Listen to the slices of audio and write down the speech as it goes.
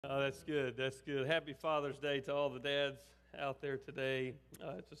Oh, that's good. That's good. Happy Father's Day to all the dads out there today.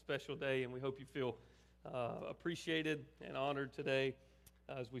 It's a special day, and we hope you feel appreciated and honored today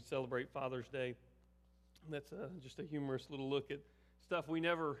as we celebrate Father's Day. That's just a humorous little look at stuff we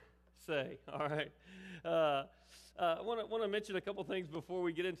never say. All right. I want to mention a couple things before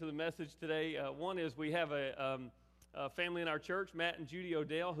we get into the message today. One is we have a family in our church, Matt and Judy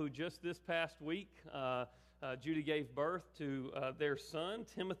Odell, who just this past week. Judy gave birth to their son,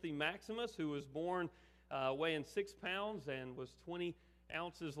 Timothy Maximus, who was born weighing 6 pounds and was 20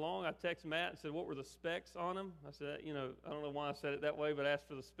 ounces long. I texted Matt and said, what were the specs on him? I said, I don't know why I said it that way, but I asked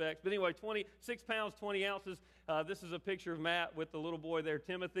for the specs. But anyway, 6 pounds, 20 ounces. This is a picture of Matt with the little boy there,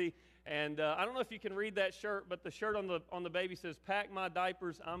 Timothy. And I don't know if you can read that shirt, but the shirt on the baby says, "Pack my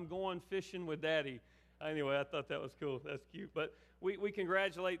diapers, I'm going fishing with Daddy." Anyway, I thought that was cool. That's cute. But we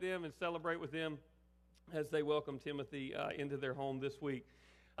congratulate them and celebrate with them as they welcome Timothy into their home this week.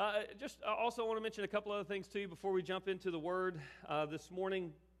 I also want to mention a couple other things to you before we jump into the Word this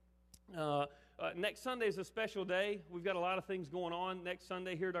morning. Next Sunday is a special day. We've got a lot of things going on next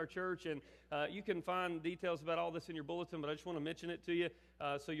Sunday here at our church, and you can find details about all this in your bulletin, but I just want to mention it to you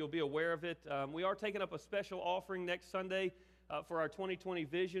so you'll be aware of it. We are taking up a special offering next Sunday for our 2020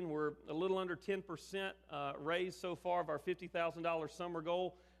 vision. We're a little under 10% raised so far of our $50,000 summer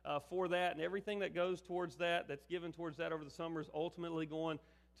goal. For that, and everything that goes towards that, that's given towards that over the summer, is ultimately going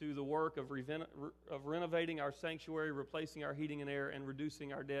to the work of renovating our sanctuary, replacing our heating and air, and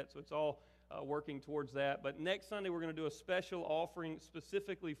reducing our debt. So it's all working towards that. But next Sunday, we're going to do a special offering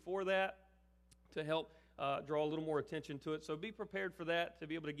specifically for that to help draw a little more attention to it. So be prepared for that, to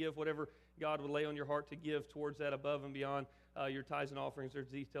be able to give whatever God would lay on your heart to give towards that above and beyond your tithes and offerings. There's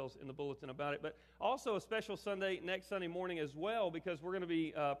details in the bulletin about it. But also a special Sunday next Sunday morning as well, because we're going to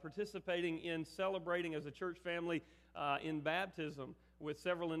be participating in celebrating as a church family in baptism with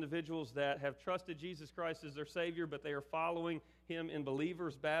several individuals that have trusted Jesus Christ as their Savior, but they are following Him in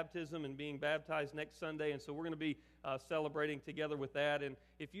believers' baptism and being baptized next Sunday. And so we're going to be celebrating together with that. And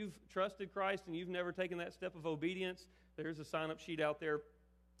if you've trusted Christ and you've never taken that step of obedience, there's a sign-up sheet out there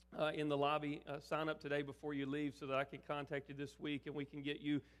in the lobby. Sign up today before you leave so that I can contact you this week and we can get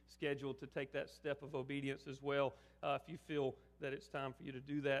you scheduled to take that step of obedience as well if you feel that it's time for you to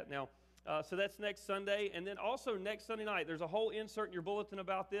do that. Now, so that's next Sunday. And then also next Sunday night, there's a whole insert in your bulletin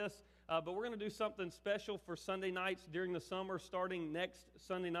about this, but we're going to do something special for Sunday nights during the summer starting next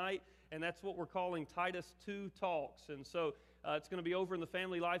Sunday night, and that's what we're calling Titus 2 Talks. And so it's going to be over in the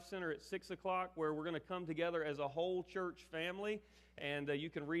Family Life Center at 6 o'clock, where we're going to come together as a whole church family. And you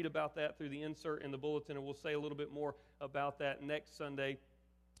can read about that through the insert in the bulletin, and we'll say a little bit more about that next Sunday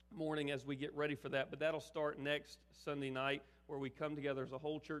morning as we get ready for that. But that'll start next Sunday night, where we come together as a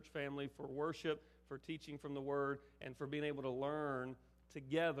whole church family for worship, for teaching from the Word, and for being able to learn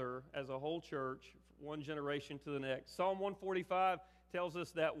together as a whole church, one generation to the next. Psalm 145 tells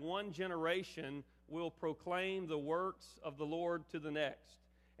us that one generation will proclaim the works of the Lord to the next.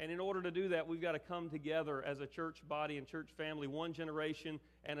 And in order to do that, we've got to come together as a church body and church family, one generation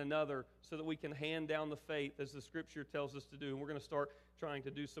and another, so that we can hand down the faith as the Scripture tells us to do. And we're going to start trying to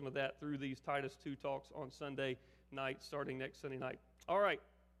do some of that through these Titus 2 Talks on Sunday night, starting next Sunday night. All right,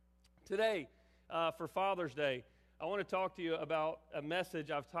 today for Father's Day, I want to talk to you about a message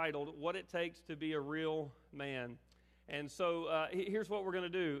I've titled, "What It Takes to Be a Real Man." And so here's what we're going to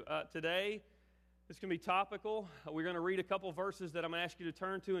do. Today, it's going to be topical. We're going to read a couple verses that I'm going to ask you to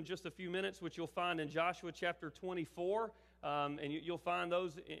turn to in just a few minutes, which you'll find in Joshua chapter 24. And you'll find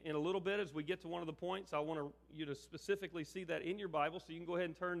those in a little bit as we get to one of the points. I want you to specifically see that in your Bible, so you can go ahead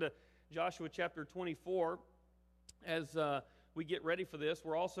and turn to Joshua chapter 24 as we get ready for this.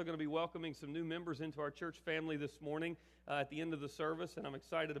 We're also going to be welcoming some new members into our church family this morning at the end of the service, and I'm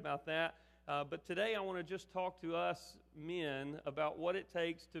excited about that. But today I want to just talk to us men about what it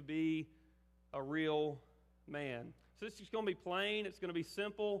takes to be a real man. So this is going to be plain, it's going to be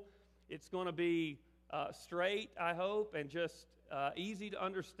simple, it's going to be straight, I hope, and just easy to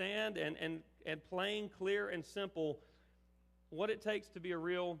understand, and plain, clear, and simple, what it takes to be a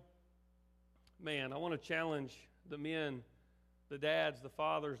real man. I want to challenge the men, the dads, the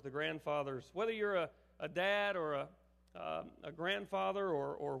fathers, the grandfathers, whether you're a dad or a grandfather,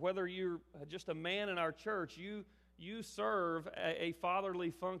 or whether you're just a man in our church, you serve a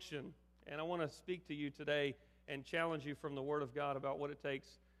fatherly function. And I want to speak to you today and challenge you from the Word of God about what it takes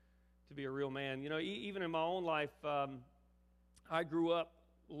to be a real man. You know, even in my own life, I grew up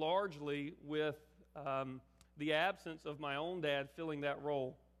largely with the absence of my own dad filling that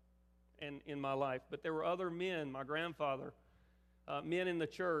role in my life. But there were other men, my grandfather, men in the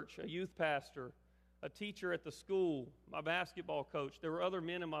church, a youth pastor, a teacher at the school, my basketball coach. There were other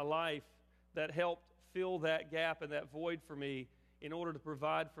men in my life that helped fill that gap and that void for me in order to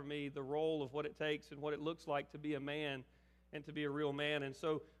provide for me the role of what it takes and what it looks like to be a man and to be a real man. And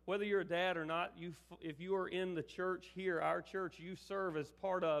so whether you're a dad or not, if you are in the church here, our church, you serve as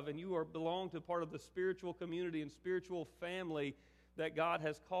part of and you belong to part of the spiritual community and spiritual family that God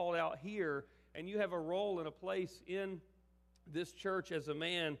has called out here, and you have a role and a place in this church as a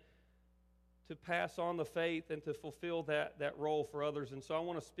man to pass on the faith and to fulfill that role for others. And so I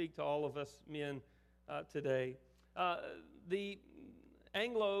want to speak to all of us men today. The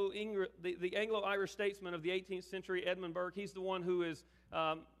Anglo-Irish statesman of the 18th century, Edmund Burke, he's the one who is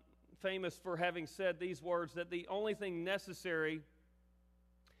famous for having said these words, that the only thing necessary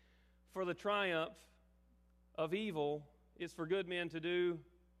for the triumph of evil is for good men to do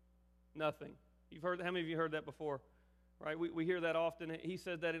nothing. How many of you heard that before? Right? We hear that often. He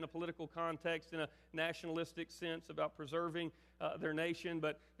said that in a political context, in a nationalistic sense about preserving their nation.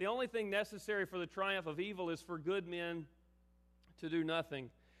 But the only thing necessary for the triumph of evil is for good men to do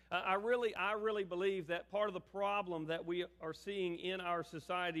nothing. I really believe that part of the problem that we are seeing in our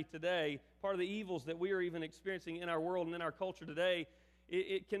society today, part of the evils that we are even experiencing in our world and in our culture today,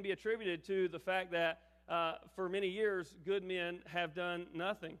 it can be attributed to the fact that for many years, good men have done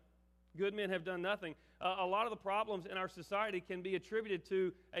nothing. Good men have done nothing. A lot of the problems in our society can be attributed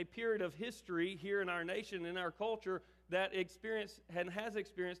to a period of history here in our nation, in our culture, that has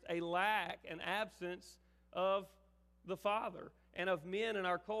experienced a lack, an absence of the Father and of men in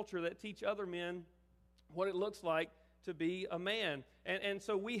our culture that teach other men what it looks like to be a man. And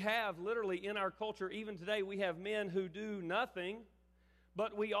so we have literally in our culture, even today, we have men who do nothing,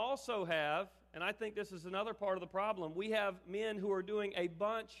 but we also have, and I think this is another part of the problem, we have men who are doing a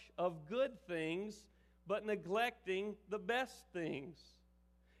bunch of good things but neglecting the best things.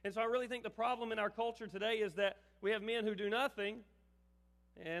 And so I really think the problem in our culture today is that we have men who do nothing,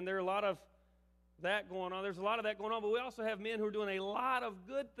 and there are a lot of that going on. There's a lot of that going on, but we also have men who are doing a lot of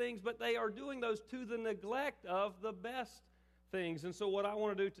good things, but they are doing those to the neglect of the best things. And so what I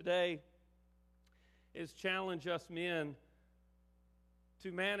want to do today is challenge us men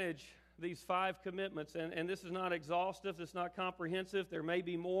to manage these 5 commitments. And this is not exhaustive. It's not comprehensive. There may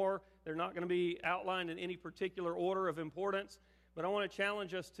be more. They're not going to be outlined in any particular order of importance. But I want to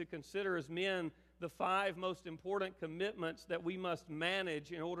challenge us to consider as men the 5 most important commitments that we must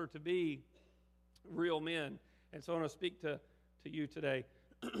manage in order to be real men. And so I want to speak to you today.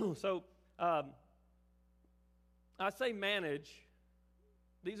 So I say manage.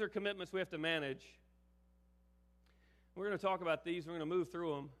 These are commitments we have to manage. We're going to talk about these. We're going to move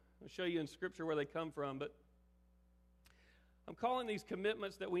through them. I'll show you in Scripture where they come from. But I'm calling these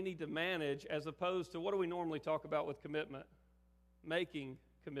commitments that we need to manage as opposed to what do we normally talk about with commitment? Making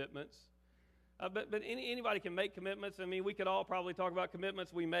commitments. But anybody can make commitments. I mean, we could all probably talk about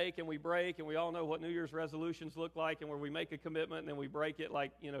commitments we make and we break, and we all know what New Year's resolutions look like, and where we make a commitment and then we break it,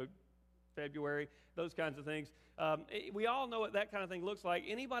 like, February, those kinds of things. We all know what that kind of thing looks like.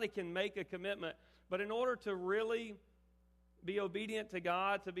 Anybody can make a commitment, but in order to really be obedient to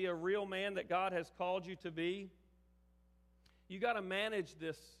God, to be a real man that God has called you to be, you got to manage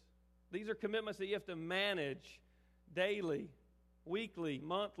this. These are commitments that you have to manage daily, weekly,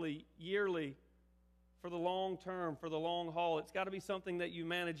 monthly, yearly, for the long term, for the long haul. It's got to be something that you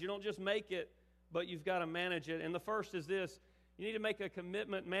manage. You don't just make it, but you've got to manage it. And the first is this. You need to make a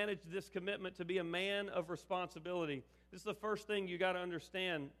commitment, manage this commitment to be a man of responsibility. This is the first thing you got to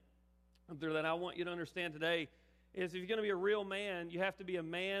understand, that I want you to understand today, is if you're going to be a real man, you have to be a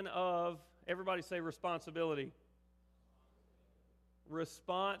man of, everybody say responsibility.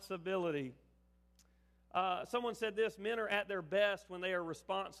 Responsibility. Someone said this, men are at their best when they are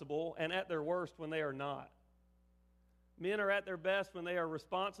responsible and at their worst when they are not. Men are at their best when they are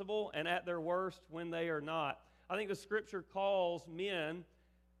responsible and at their worst when they are not. I think the Scripture calls men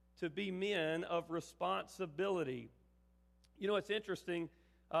to be men of responsibility. It's interesting.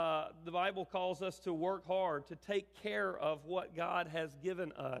 The Bible calls us to work hard, to take care of what God has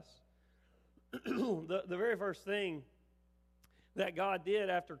given us. The very first thing that God did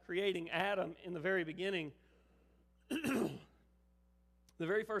after creating Adam in the very beginning, the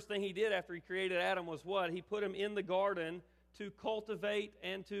very first thing he did after he created Adam was what? He put him in the garden to cultivate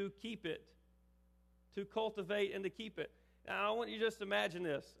and to keep it. To cultivate and to keep it. Now, I want you to just imagine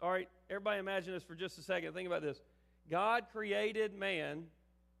this. All right, everybody imagine this for just a second. Think about this. God created man,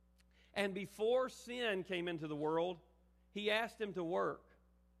 and before sin came into the world, he asked him to work.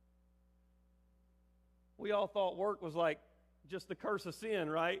 We all thought work was like just the curse of sin,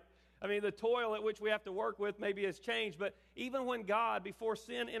 right? I mean, the toil at which we have to work with maybe has changed, but even when God, before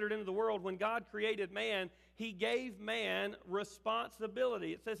sin entered into the world, when God created man, he gave man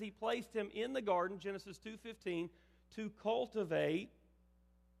responsibility. It says he placed him in the garden, Genesis 2:15, to cultivate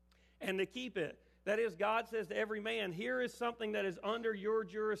and to keep it. That is, God says to every man, here is something that is under your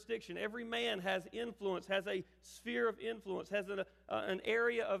jurisdiction. Every man has influence, has a sphere of influence, has an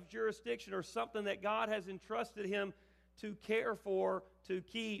area of jurisdiction or something that God has entrusted him to care for, to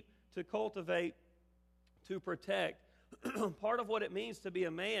keep, to cultivate, to protect. Part of what it means to be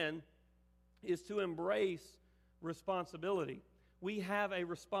a man is to embrace responsibility. We have a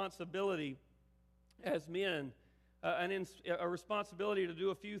responsibility as men, a responsibility to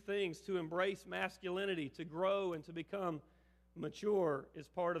do a few things, to embrace masculinity, to grow and to become mature is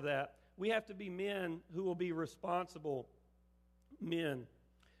part of that. We have to be men who will be responsible men.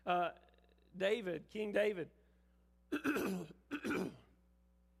 King David,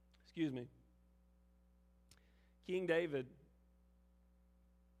 excuse me. King David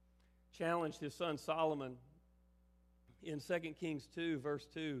challenged his son Solomon in 2 Kings 2, verse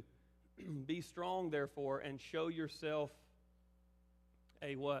 2. Be strong, therefore, and show yourself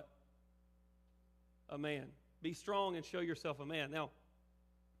a what? A man. Be strong and show yourself a man. Now,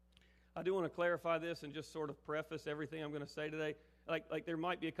 I do want to clarify this and just sort of preface everything I'm going to say today. Like there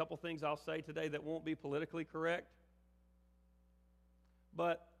might be a couple things I'll say today that won't be politically correct.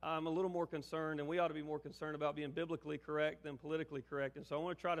 But I'm a little more concerned, and we ought to be more concerned about being biblically correct than politically correct. And so I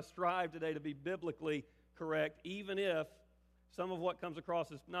want to try to strive today to be biblically correct, even if some of what comes across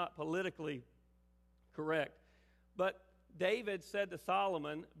is not politically correct. But David said to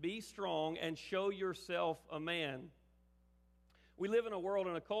Solomon, be strong and show yourself a man. We live in a world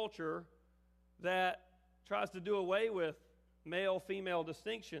and a culture that tries to do away with male-female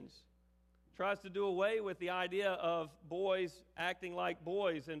distinctions, tries to do away with the idea of boys acting like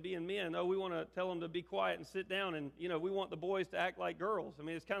boys and being men. Oh, we want to tell them to be quiet and sit down, and, we want the boys to act like girls. I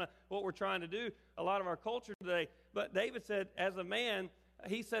mean, it's kind of what we're trying to do, a lot of our culture today. But David said, as a man,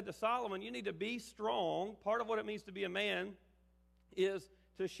 he said to Solomon, you need to be strong. Part of what it means to be a man is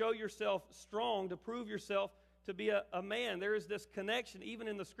to show yourself strong, to prove yourself to be a man. There is this connection, even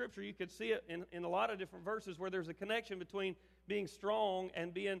in the Scripture, you could see it in a lot of different verses where there's a connection between being strong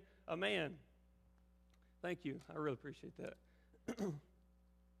and being a man. Thank you. I really appreciate that.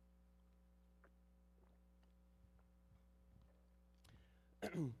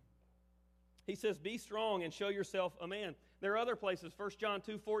 He says, be strong and show yourself a man. There are other places. 1 John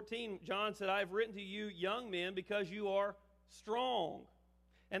 2:14, John said, I have written to you, young men, because you are strong,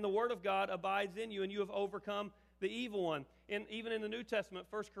 and the word of God abides in you, and you have overcome the evil one. And even in the New Testament,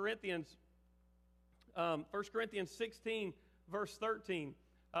 1 Corinthians 16, verse 13,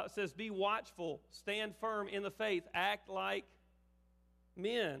 says, be watchful, stand firm in the faith, act like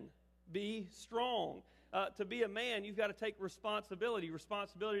men, be strong. To be a man, you've got to take responsibility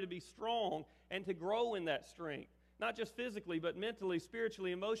to be strong and to grow in that strength. Not just physically, but mentally,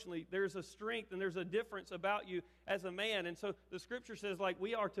 spiritually, emotionally. There's a strength and there's a difference about you as a man. And so the Scripture says,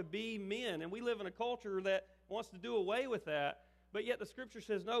 we are to be men. And we live in a culture that wants to do away with that. But yet the Scripture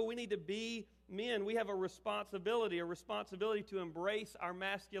says, no, we need to be men. We have a responsibility to embrace our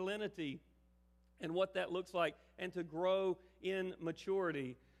masculinity and what that looks like, and to grow in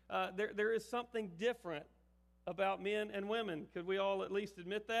maturity. There is something different about men and women. Could we all at least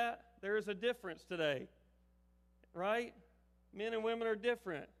admit that? There is a difference today, right? Men and women are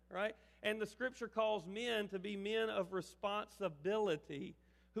different, right? And the Scripture calls men to be men of responsibility,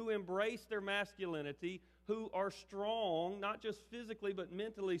 who embrace their masculinity, who are strong, not just physically, but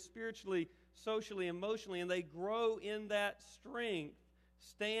mentally, spiritually, socially, emotionally, and they grow in that strength,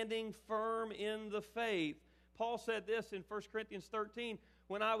 standing firm in the faith. Paul said this in 1 Corinthians 13,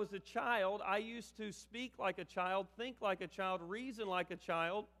 when I was a child, I used to speak like a child, think like a child, reason like a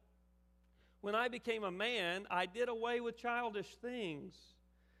child. When I became a man, I did away with childish things.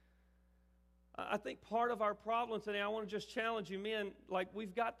 I think part of our problem today, I want to just challenge you men,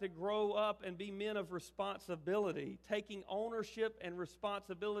 we've got to grow up and be men of responsibility, taking ownership and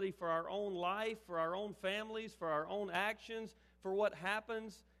responsibility for our own life, for our own families, for our own actions, for what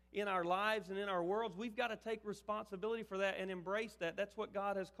happens in our lives and in our worlds. We've got to take responsibility for that and embrace that. That's what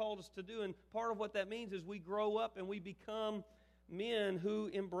God has called us to do. And part of what that means is we grow up and we become men who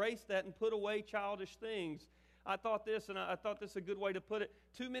embrace that and put away childish things. I thought this is a good way to put it.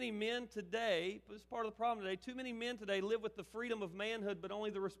 Too many men today, this is part of the problem today, too many men today live with the freedom of manhood but only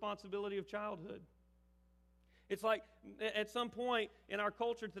the responsibility of childhood. It's like at some point in our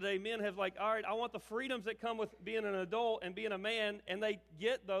culture today, men have all right, I want the freedoms that come with being an adult and being a man, and they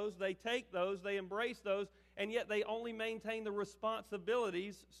get those, they take those, they embrace those, and yet they only maintain the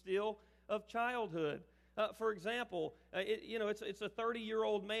responsibilities still of childhood. For example, it's a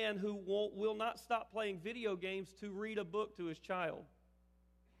 30-year-old man who will not stop playing video games to read a book to his child.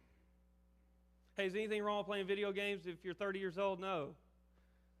 Hey, is anything wrong with playing video games if you're 30 years old? No.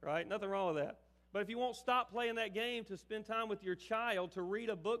 Right? Nothing wrong with that. But if you won't stop playing that game to spend time with your child, to read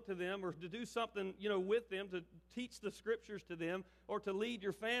a book to them, or to do something, with them, to teach the Scriptures to them, or to lead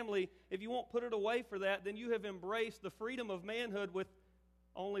your family, if you won't put it away for that, then you have embraced the freedom of manhood with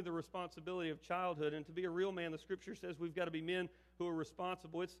only the responsibility of childhood. And to be a real man, the Scripture says we've got to be men who are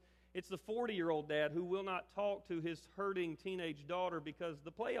responsible. It's the 40-year-old dad who will not talk to his hurting teenage daughter because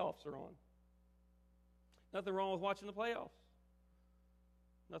the playoffs are on. Nothing wrong with watching the playoffs.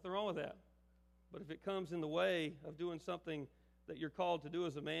 Nothing wrong with that. But if it comes in the way of doing something that you're called to do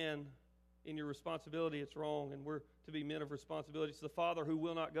as a man in your responsibility, it's wrong, and we're to be men of responsibility. It's the father who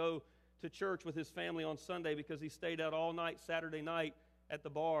will not go to church with his family on Sunday because he stayed out all night Saturday night at the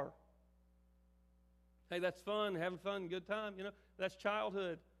bar. Hey, that's fun, having fun, good time, that's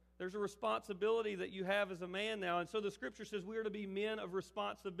childhood. There's a responsibility that you have as a man now, and so the Scripture says we are to be men of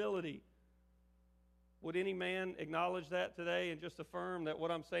responsibility. Would any man acknowledge that today and just affirm that what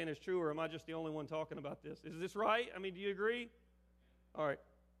I'm saying is true, or am I just the only one talking about this? Is this right? Do you agree? All right.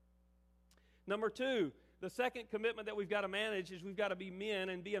 Number 2, the second commitment that we've got to manage is we've got to be men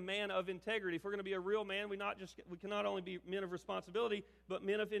and be a man of integrity. If we're going to be a real man, we can not only be men of responsibility, but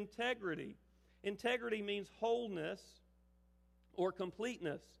men of integrity. Integrity means wholeness or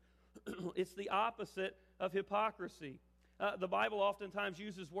completeness. It's the opposite of hypocrisy. The Bible oftentimes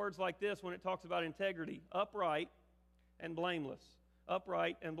uses words like this when it talks about integrity: upright and blameless.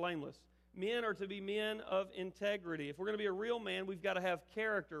 Upright and blameless. Men are to be men of integrity. If we're going to be a real man, we've got to have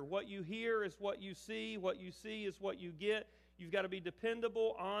character. What you hear is what you see is what you get. You've got to be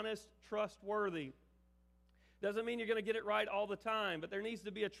dependable, honest, trustworthy. Doesn't mean you're going to get it right all the time, but there needs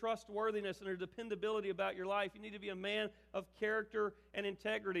to be a trustworthiness and a dependability about your life. You need to be a man of character and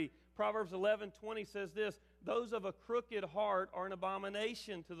integrity. Proverbs 11:20 says this: those of a crooked heart are an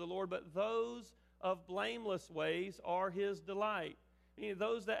abomination to the Lord, but those of blameless ways are His delight.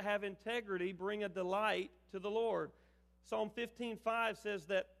 Those that have integrity bring a delight to the Lord. Psalm 15:5 says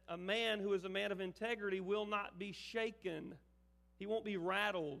that a man who is a man of integrity will not be shaken. He won't be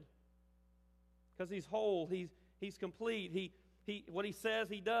rattled because he's whole, he's complete. He what he says,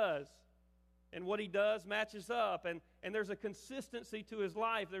 he does. And what he does matches up. And there's a consistency to his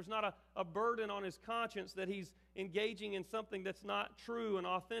life. There's not a burden on his conscience that he's engaging in something that's not true and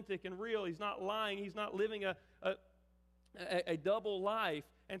authentic and real. He's not lying. He's not living a double life.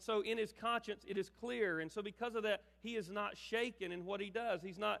 And so in his conscience, it is clear. And so because of that, he is not shaken in what he does.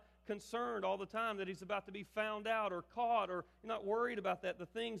 He's not concerned all the time that he's about to be found out or caught, or not worried about that.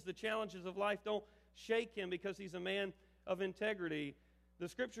 The challenges of life don't shake him because he's a man of integrity. The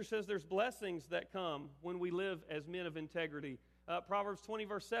Scripture says there's blessings that come when we live as men of integrity. Proverbs 20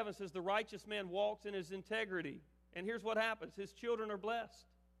 verse 7 says the righteous man walks in his integrity. And here's what happens. His children are blessed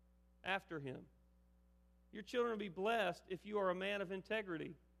after him. Your children will be blessed if you are a man of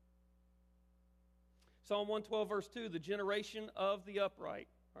integrity. Psalm 112 verse 2, the generation of the upright,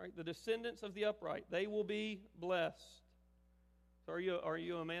 all right, the descendants of the upright, they will be blessed. So are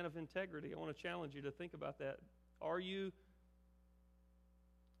you a man of integrity? I want to challenge you to think about that. Are you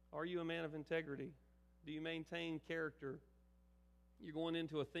a man of integrity? Do you maintain character? You're going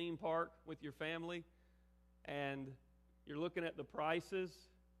into a theme park with your family, and you're looking at the prices,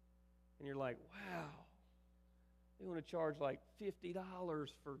 and you're like, wow, they want to charge like $50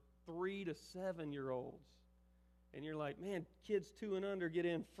 for 3 to 7-year-olds. And you're like, man, kids 2 and under get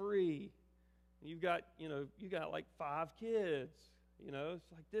in free. And you got like 5 kids.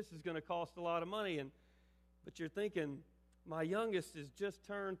 It's like, this is going to cost a lot of money. But you're thinking, my youngest has just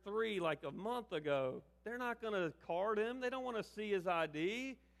turned 3 like a month ago. They're not going to card him. They don't want to see his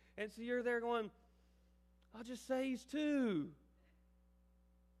ID. And so you're there going, I'll just say he's 2.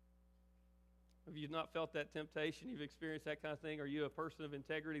 Have you not felt that temptation? You've experienced that kind of thing? Are you a person of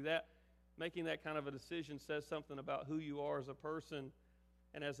integrity? Making that kind of a decision says something about who you are as a person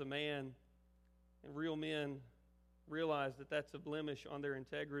and as a man. And real men realize that that's a blemish on their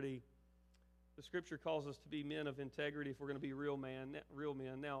integrity. The Scripture calls us to be men of integrity if we're going to be real men.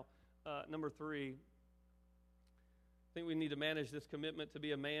 Now, number 3, I think we need to manage this commitment to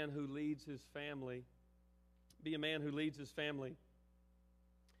be a man who leads his family. Be a man who leads his family.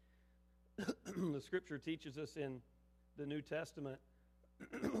 The Scripture teaches us in the New Testament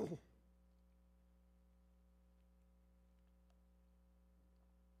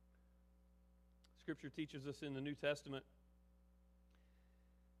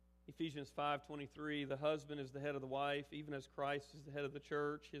Ephesians 5:23, the husband is the head of the wife, even as Christ is the head of the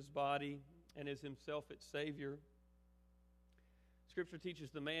church, his body, and is himself its Savior. Scripture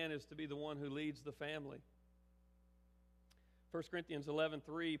teaches the man is to be the one who leads the family. 1 Corinthians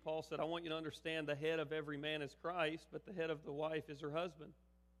 11:3, Paul said, I want you to understand the head of every man is Christ, but the head of the wife is her husband.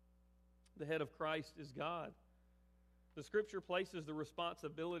 The head of Christ is God. The Scripture places the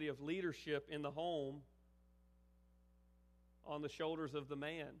responsibility of leadership in the home on the shoulders of the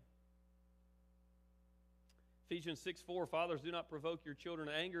man. Ephesians 6:4, fathers, do not provoke your children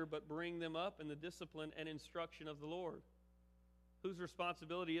to anger, but bring them up in the discipline and instruction of the Lord. Whose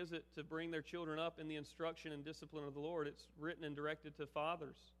responsibility is it to bring their children up in the instruction and discipline of the Lord? It's written and directed to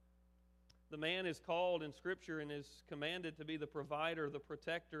fathers. The man is called in Scripture and is commanded to be the provider, the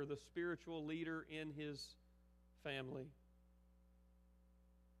protector, the spiritual leader in his family.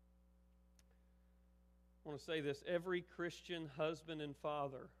 I want to say this. Every Christian husband and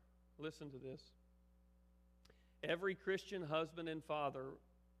father, listen to this. Every Christian husband and father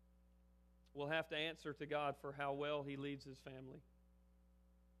will have to answer to God for how well he leads his family.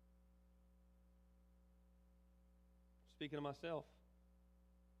 Speaking of myself.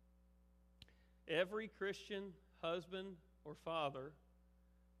 Every Christian husband or father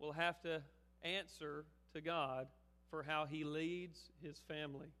will have to answer to God for how he leads his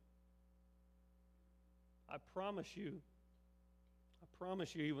family. I promise you,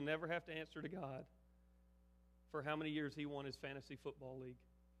 he will never have to answer to God for how many years he won his fantasy football league.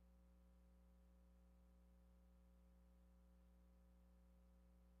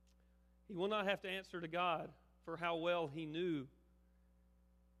 He will not have to answer to God for how well he knew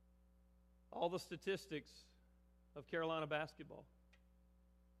all the statistics of Carolina basketball.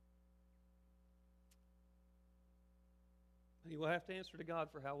 He will have to answer to God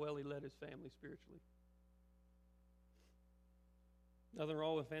for how well he led his family spiritually. Nothing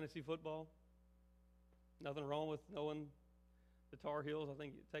wrong with fantasy football. Nothing wrong with knowing the Tar Heels. I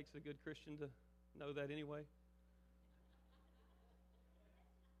think it takes a good Christian to know that anyway.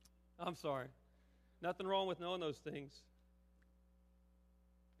 I'm sorry. Nothing wrong with knowing those things.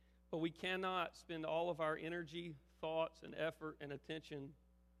 But we cannot spend all of our energy, thoughts, and effort and attention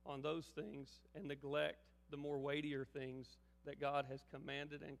on those things and neglect the more weightier things that God has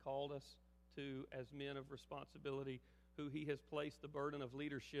commanded and called us to as men of responsibility, who he has placed the burden of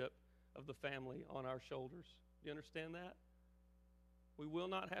leadership of the family on our shoulders. Do you understand that? We will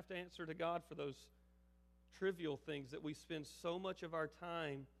not have to answer to God for those trivial things that we spend so much of our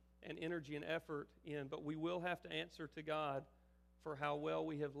time and energy and effort in, but we will have to answer to God for how well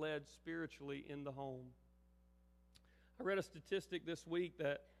we have led spiritually in the home. I read a statistic this week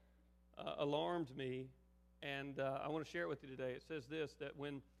that alarmed me, and I want to share it with you today. It says this, that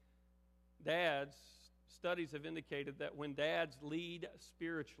when dads, studies have indicated that when dads lead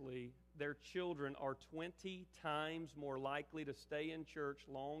spiritually, their children are 20 times more likely to stay in church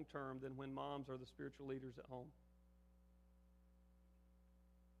long term than when moms are the spiritual leaders at home.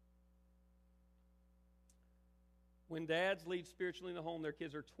 When dads lead spiritually in the home, their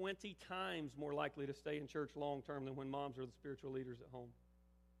kids are 20 times more likely to stay in church long term than when moms are the spiritual leaders at home.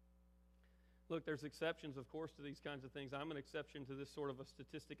 Look, there's exceptions, of course, to these kinds of things. I'm an exception to this sort of a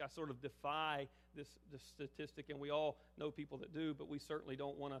statistic. I sort of defy this statistic, and we all know people that do, but we certainly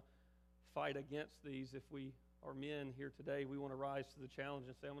don't want to fight against these. If we are men here today, we want to rise to the challenge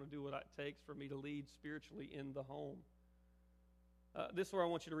and say, I'm going to do what it takes for me to lead spiritually in the home. This is where I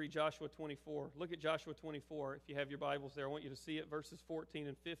want you to read Joshua 24. Look at Joshua 24. If you have your Bibles there, I want you to see it, verses 14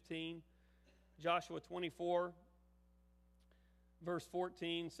 and 15. Joshua 24, verse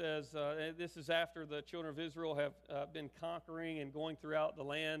 14 says, this is after the children of Israel have been conquering and going throughout the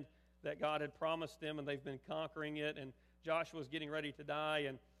land that God had promised them, and they've been conquering it, and Joshua's getting ready to die,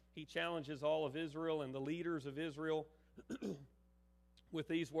 and he challenges all of Israel and the leaders of Israel with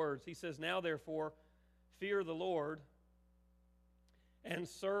these words. He says, now therefore, fear the Lord and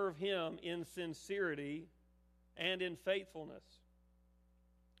serve him in sincerity and in faithfulness.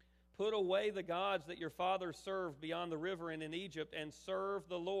 Put away the gods that your fathers served beyond the river and in Egypt, and serve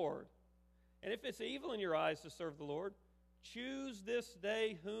the Lord. And if it's evil in your eyes to serve the Lord, choose this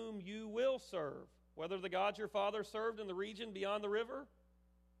day whom you will serve, whether the gods your fathers served in the region beyond the river,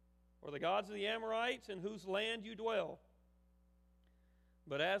 or the gods of the Amorites in whose land you dwell.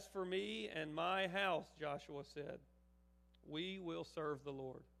 But as for me and my house, Joshua said, we will serve the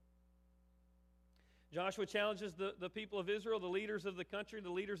Lord. Joshua challenges the people of Israel, the leaders of the country,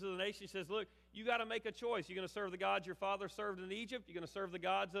 the leaders of the nation. He says, look, you got to make a choice. You're going to serve the gods your father served in Egypt. You're going to serve the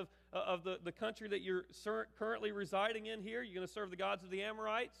gods of the country that you're currently residing in here. You're going to serve the gods of the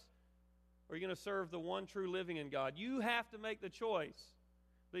Amorites. Or you're going to serve the one true living in God. You have to make the choice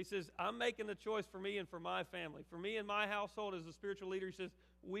But he says, I'm making the choice for me and for my family. For me and my household as a spiritual leader, he says,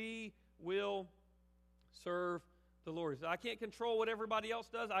 we will serve the Lord. He says, I can't control what everybody else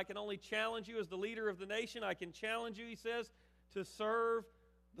does. I can only challenge you as the leader of the nation. I can challenge you, he says, to serve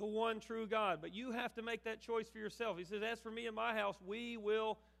the one true God. But you have to make that choice for yourself. He says, as for me and my house, we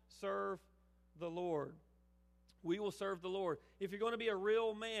will serve the Lord. We will serve the Lord. If you're going to be a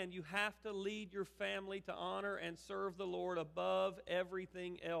real man, you have to lead your family to honor and serve the Lord above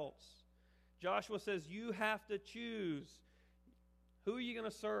everything else. Joshua says you have to choose. Who are you going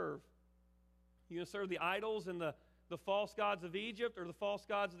to serve? You going to serve the idols and the false gods of Egypt or the false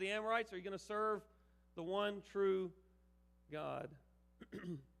gods of the Amorites? Or are you going to serve the one true God?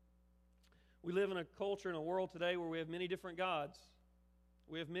 We live in a culture, in a world today where we have many different gods.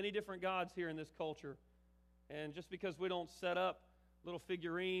 We have many different gods here in this culture. And just because we don't set up little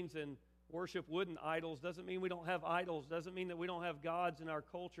figurines and worship wooden idols doesn't mean we don't have idols, doesn't mean that we don't have gods in our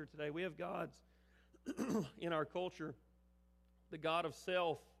culture today. We have gods in our culture. The God of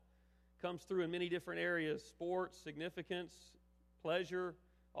self comes through in many different areas: sports, significance, pleasure,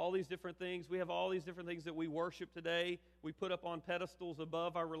 all these different things. We have all these different things that we worship today. We put up on pedestals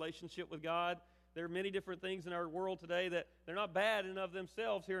above our relationship with God. There are many different things in our world today that they're not bad in and of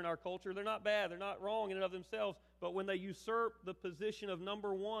themselves here in our culture. They're not bad. They're not wrong in and of themselves. But when they usurp the position of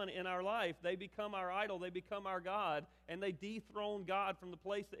number one in our life, they become our idol. They become our God. And they dethrone God from the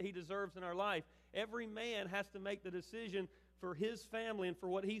place that he deserves in our life. Every man has to make the decision for his family and for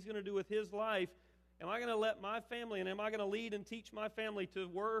what he's going to do with his life. Am I going to let my family and am I going to lead and teach my family to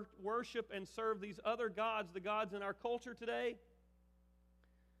worship and serve these other gods, the gods in our culture today?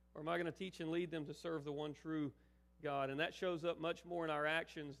 Or am I going to teach and lead them to serve the one true God? And that shows up much more in our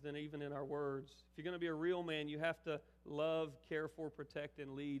actions than even in our words. If you're going to be a real man, you have to love, care for, protect,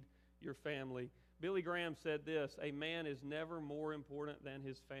 and lead your family. Billy Graham said this: a man is never more important than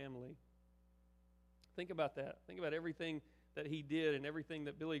his family. Think about that. Think about everything that he did and everything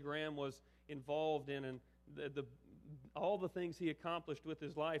that Billy Graham was involved in and all the things he accomplished with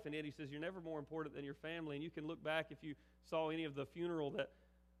his life. And yet he says, you're never more important than your family. And you can look back if you saw any of the funeral that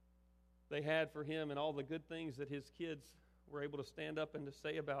they had for him and all the good things that his kids were able to stand up and to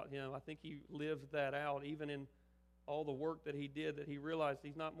say about him. I think he lived that out, even in all the work that he did, that he realized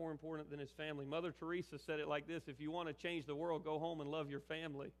he's not more important than his family. Mother Teresa said it like this: if you want to change the world, go home and love your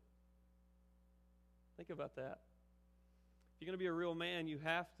family. Think about that. If you're going to be a real man, you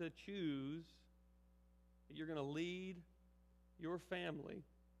have to choose that you're going to lead your family.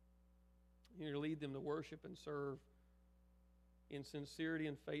 You're going to lead them to worship and serve in sincerity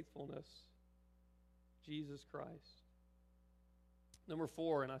and faithfulness Jesus Christ. Number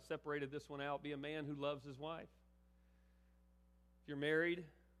 4, and I separated this one out, be a man who loves his wife. If you're married,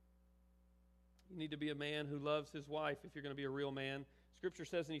 you need to be a man who loves his wife if you're going to be a real man. Scripture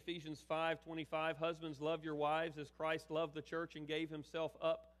says in Ephesians 5:25, husbands, love your wives as Christ loved the church and gave himself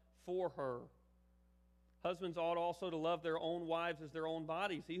up for her. Husbands ought also to love their own wives as their own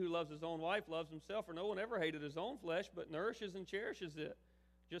bodies. He who loves his own wife loves himself, for no one ever hated his own flesh, but nourishes and cherishes it,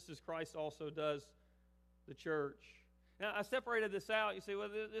 just as Christ also does the church. Now, I separated this out. You say, well,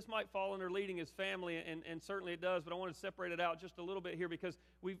 this might fall under leading his family, and certainly it does, but I want to separate it out just a little bit here because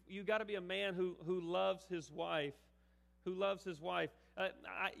you've got to be a man who loves his wife, who loves his wife.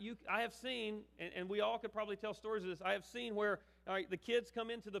 I have seen, and we all could probably tell stories of this, I have seen where the kids come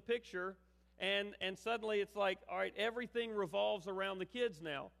into the picture, and suddenly it's like, all right, everything revolves around the kids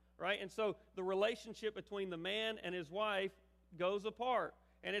now, right? And so the relationship between the man and his wife goes apart.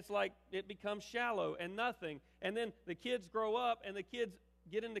 And it's like it becomes shallow and nothing. And then the kids grow up and the kids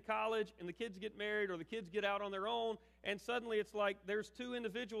get into college and the kids get married or the kids get out on their own. And suddenly it's like there's two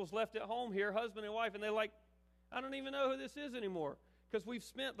individuals left at home here, husband and wife, and they're like, I don't even know who this is anymore. Because we've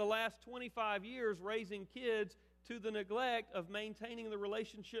spent the last 25 years raising kids to the neglect of maintaining the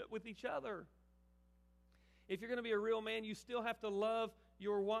relationship with each other. If you're going to be a real man, you still have to love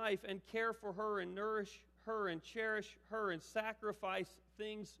your wife and care for her and nourish her and cherish her and sacrifice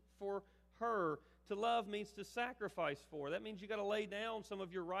things for her. To love means to sacrifice for. That means you got to lay down some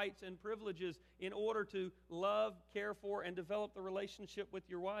of your rights and privileges in order to love, care for, and develop the relationship with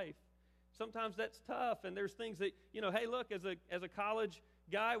your wife. Sometimes that's tough, and there's things that, hey, look, as a college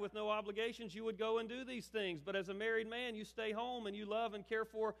guy with no obligations, you would go and do these things. But as a married man, you stay home and you love and care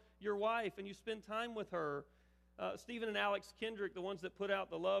for your wife and you spend time with her. Stephen and Alex Kendrick, the ones that put out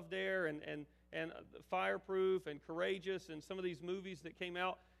The Love Dare and Fireproof and Courageous and some of these movies that came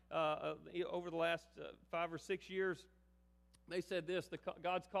out over the last 5 or 6 years, they said this: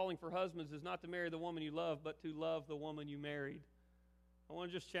 God's calling for husbands is not to marry the woman you love, but to love the woman you married. I want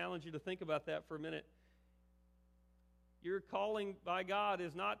to just challenge you to think about that for a minute. Your calling by God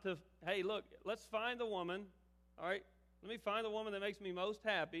is not to, hey, look, let's find the woman, all right? Let me find the woman that makes me most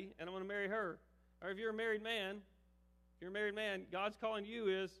happy, and I'm going to marry her. Or if you're a married man, God's calling you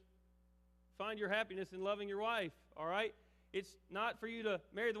is find your happiness in loving your wife, all right? It's not for you to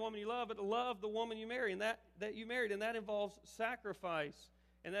marry the woman you love, but to love the woman you marry, and that you married, and that involves sacrifice,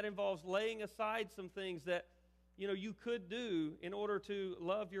 and that involves laying aside some things that, you could do in order to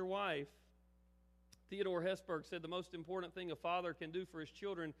love your wife. Theodore Hesburgh said the most important thing a father can do for his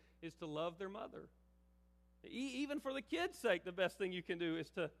children is to love their mother. Even for the kids' sake, the best thing you can do is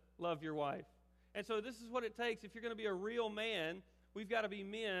to love your wife. And so this is what it takes. If you're going to be a real man, we've got to be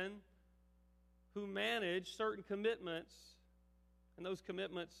men who manage certain commitments, and those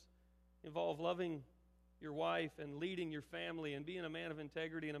commitments involve loving your wife and leading your family and being a man of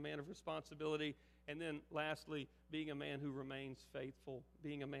integrity and a man of responsibility, and then lastly, being a man who remains faithful,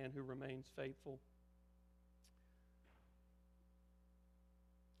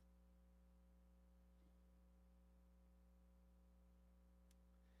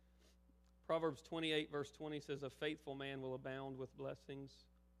 Proverbs 28, verse 20 says, a faithful man will abound with blessings.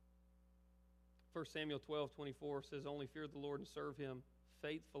 1 Samuel 12, 24 says, only fear the Lord and serve him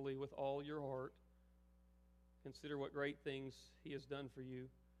faithfully with all your heart. Consider what great things he has done for you.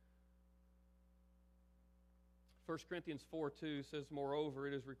 1 Corinthians 4:2 says, moreover,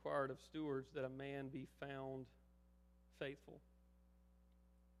 it is required of stewards that a man be found faithful.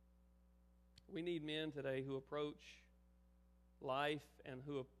 We need men today who approach life and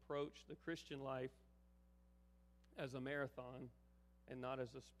who approach the Christian life as a marathon and not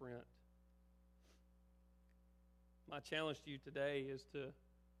as a sprint. My challenge to you today is to,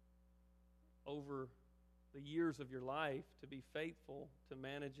 over the years of your life, to be faithful to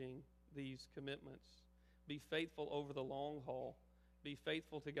managing these commitments. Be faithful over the long haul. Be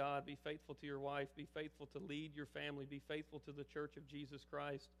faithful to God. Be faithful to your wife. Be faithful to lead your family. Be faithful to the church of Jesus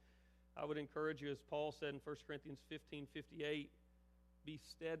Christ. I would encourage you, as Paul said in 1 Corinthians 15:58, be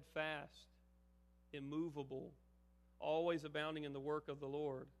steadfast, immovable, always abounding in the work of the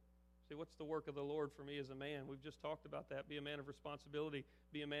Lord. See, what's the work of the Lord for me as a man? We've just talked about that. Be a man of responsibility.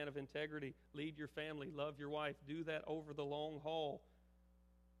 Be a man of integrity. Lead your family. Love your wife. Do that over the long haul.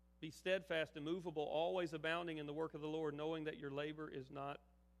 Be steadfast, immovable, always abounding in the work of the Lord, knowing that your labor is not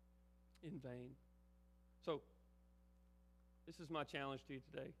in vain. So, this is my challenge to you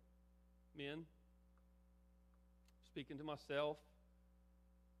today. Men, speaking to myself,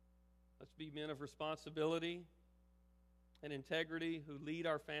 let's be men of responsibility and integrity who lead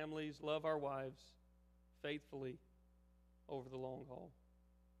our families, love our wives faithfully over the long haul.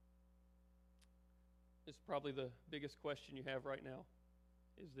 This is probably the biggest question you have right now,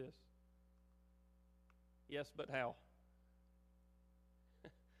 is this. Yes, but how?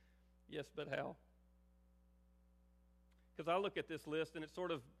 Yes, but how? Because I look at this list and it's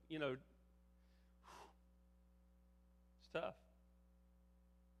sort of, it's tough.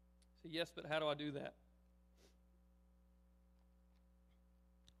 So yes, but how do I do that?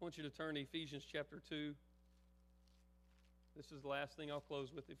 I want you to turn to Ephesians chapter 2. This is the last thing I'll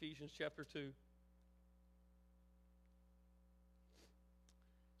close with, Ephesians chapter 2.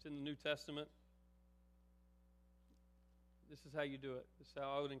 It's in the New Testament. This is how you do it. This is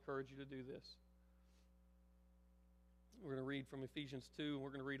how I would encourage you to do this. We're going to read from Ephesians 2, and we're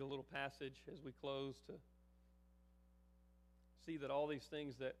going to read a little passage as we close to see that all these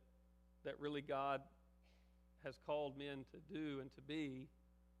things that really God has called men to do and to be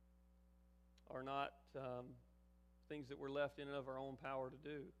are not things that we're left in and of our own power to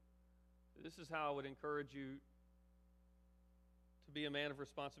do. This is how I would encourage you to be a man of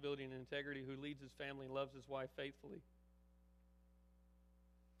responsibility and integrity who leads his family and loves his wife faithfully.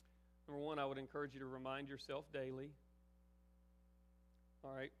 Number one, I would encourage you to remind yourself daily.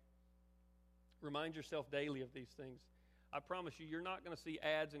 All right? Remind yourself daily of these things. I promise you, you're not going to see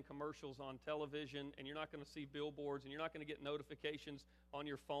ads and commercials on television, and you're not going to see billboards, and you're not going to get notifications on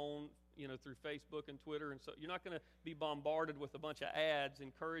your phone, through Facebook and Twitter. And so you're not going to be bombarded with a bunch of ads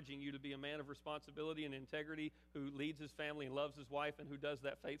encouraging you to be a man of responsibility and integrity who leads his family and loves his wife and who does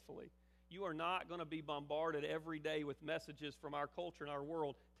that faithfully. You are not going to be bombarded every day with messages from our culture and our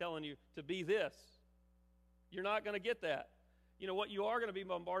world telling you to be this. You're not going to get that. What you are going to be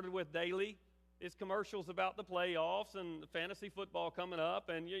bombarded with daily is commercials about the playoffs and fantasy football coming up,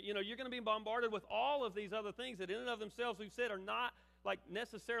 and you're going to be bombarded with all of these other things that in and of themselves we've said are not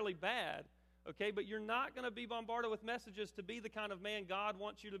necessarily bad, okay? But you're not going to be bombarded with messages to be the kind of man God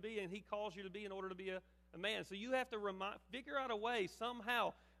wants you to be and he calls you to be in order to be a man. So you have to figure out a way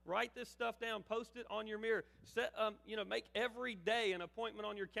somehow. Write this stuff down. Post it on your mirror. Make every day an appointment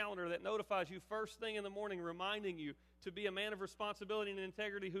on your calendar that notifies you first thing in the morning, reminding you to be a man of responsibility and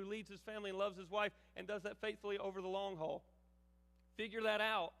integrity who leads his family and loves his wife and does that faithfully over the long haul. Figure that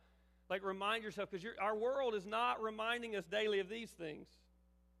out. Like, remind yourself, because our world is not reminding us daily of these things.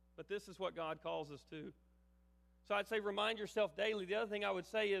 But this is what God calls us to. So I'd say remind yourself daily. The other thing I would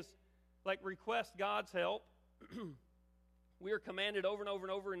say is, like, request God's help. We are commanded over and over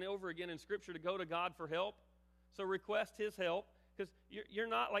and over and over again in Scripture to go to God for help. So request His help. Because you're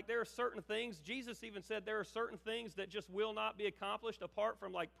not, like, there are certain things. Jesus even said there are certain things that just will not be accomplished apart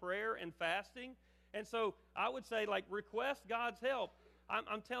from, like, prayer and fasting. And so I would say, like, request God's help.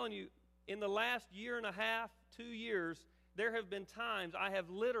 I'm telling you, in the last year and a half, 2 years, there have been times I have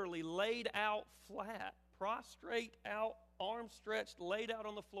literally laid out flat, prostrate out, arms stretched, laid out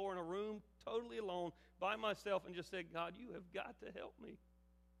on the floor in a room, totally alone, by myself, and just said, God, you have got to help me.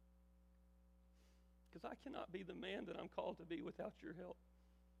 Because I cannot be the man that I'm called to be without your help.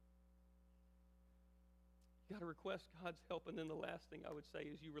 You got to request God's help. And then the last thing I would say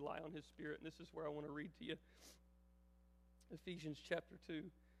is you rely on His Spirit. And this is where I want to read to you Ephesians chapter 2.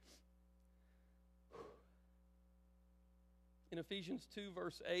 In Ephesians 2,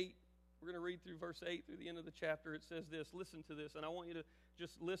 verse 8, we're going to read through verse 8 through the end of the chapter. It says this. Listen to this. And I want you to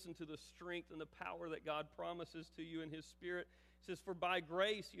just listen to the strength and the power that God promises to you in His Spirit. It says, for by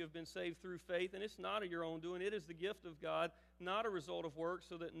grace you have been saved through faith, and it's not of your own doing. It is the gift of God, not a result of works,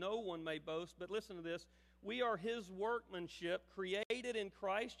 so that no one may boast. But listen to this. We are His workmanship, created in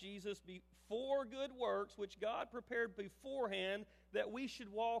Christ Jesus for good works, which God prepared beforehand that we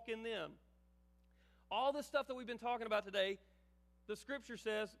should walk in them. All the stuff that we've been talking about today, the Scripture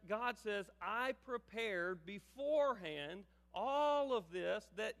says, God says, I prepared beforehand all of this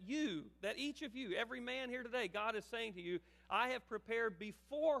that each of you, every man here today, God is saying to you, I have prepared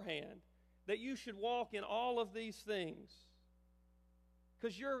beforehand that you should walk in all of these things.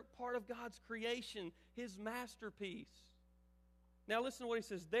 Because you're part of God's creation, His masterpiece. Now listen to what He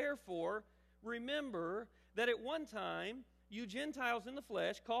says. Therefore, remember that at one time, you Gentiles in the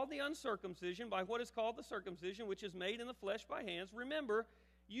flesh, called the uncircumcision by what is called the circumcision, which is made in the flesh by hands. Remember,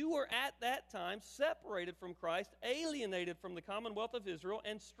 you were at that time separated from Christ, alienated from the commonwealth of Israel,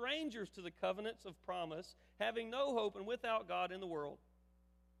 and strangers to the covenants of promise, having no hope and without God in the world.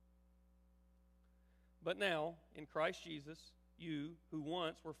 But now, in Christ Jesus, you, who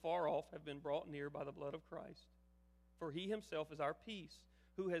once were far off, have been brought near by the blood of Christ. For He Himself is our peace,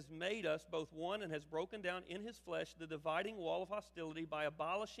 who has made us both one and has broken down in His flesh the dividing wall of hostility by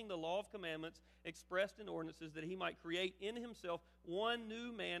abolishing the law of commandments expressed in ordinances, that He might create in Himself one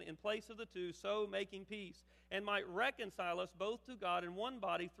new man in place of the two, so making peace, and might reconcile us both to God in one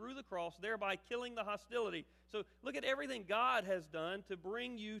body through the cross, thereby killing the hostility. So look at everything God has done to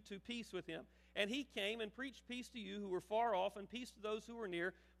bring you to peace with Him. And He came and preached peace to you who were far off and peace to those who were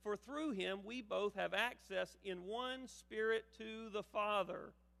near. For through Him we both have access in one Spirit to the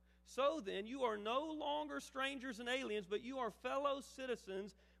Father. So then you are no longer strangers and aliens, but you are fellow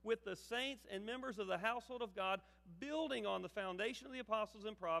citizens with the saints and members of the household of God, building on the foundation of the apostles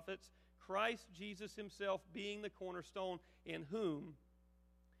and prophets, Christ Jesus Himself being the cornerstone, in whom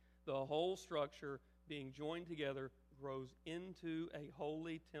the whole structure, being joined together, grows into a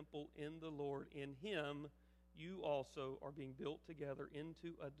holy temple in the Lord. In Him you also are being built together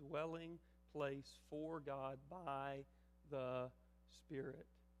into a dwelling place for God by the Spirit.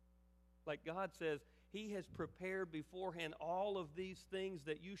 Like God says, He has prepared beforehand all of these things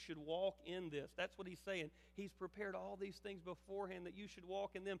that you should walk in this. That's what He's saying. He's prepared all these things beforehand that you should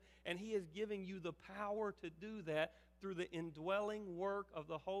walk in them. And He is giving you the power to do that through the indwelling work of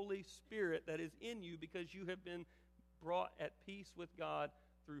the Holy Spirit that is in you, because you have been brought at peace with God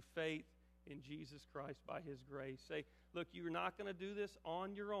through faith in Jesus Christ by His grace. Say, look, you're not going to do this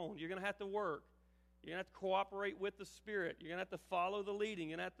on your own. You're going to have to work. You're going to have to cooperate with the Spirit. You're going to have to follow the leading.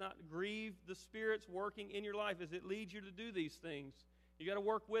 You're going to have to not grieve the Spirit's working in your life as it leads you to do these things. You got to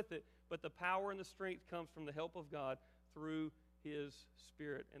work with it. But the power and the strength comes from the help of God through His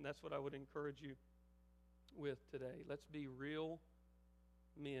Spirit. And that's what I would encourage you with today. Let's be real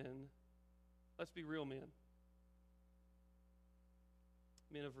men. Let's be real men.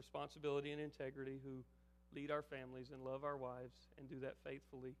 Men of responsibility and integrity who lead our families and love our wives and do that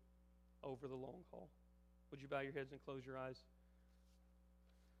faithfully over the long haul. Would you bow your heads and close your eyes?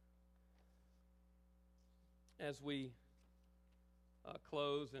 As we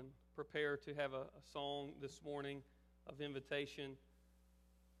close and prepare to have a song this morning of invitation,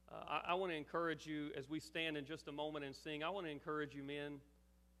 I want to encourage you as we stand in just a moment and sing. I want to encourage you, men,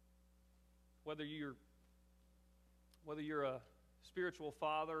 whether you're a spiritual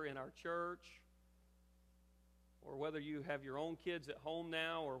father in our church, or whether you have your own kids at home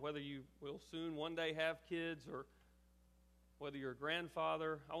now, or whether you will soon one day have kids, or whether you're a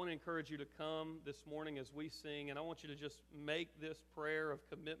grandfather, I want to encourage you to come this morning as we sing, and I want you to just make this prayer of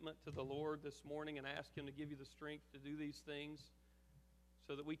commitment to the Lord this morning and ask Him to give you the strength to do these things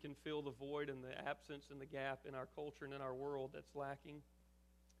so that we can fill the void and the absence and the gap in our culture and in our world that's lacking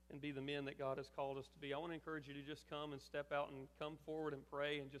and be the men that God has called us to be. I want to encourage you to just come and step out and come forward and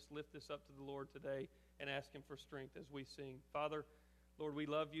pray and just lift this up to the Lord today and ask Him for strength as we sing. Father, Lord, we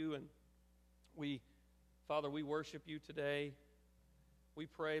love you, and Father, we worship you today. We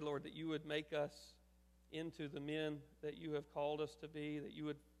pray, Lord, that you would make us into the men that you have called us to be, that you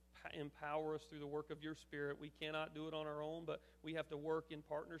would empower us through the work of your Spirit. We cannot do it on our own, but we have to work in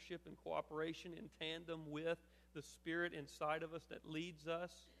partnership and cooperation, in tandem with the Spirit inside of us that leads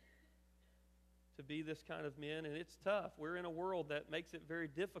us to be this kind of men. And it's tough. We're in a world that makes it very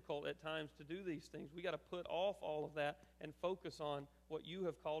difficult at times to do these things. We got to put off all of that and focus on what you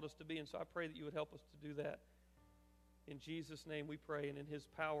have called us to be. And so I pray that you would help us to do that. In Jesus' name we pray, and in His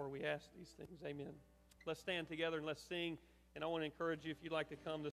power we ask these things. Amen. Let's stand together and let's sing. And I want to encourage you, if you'd like to come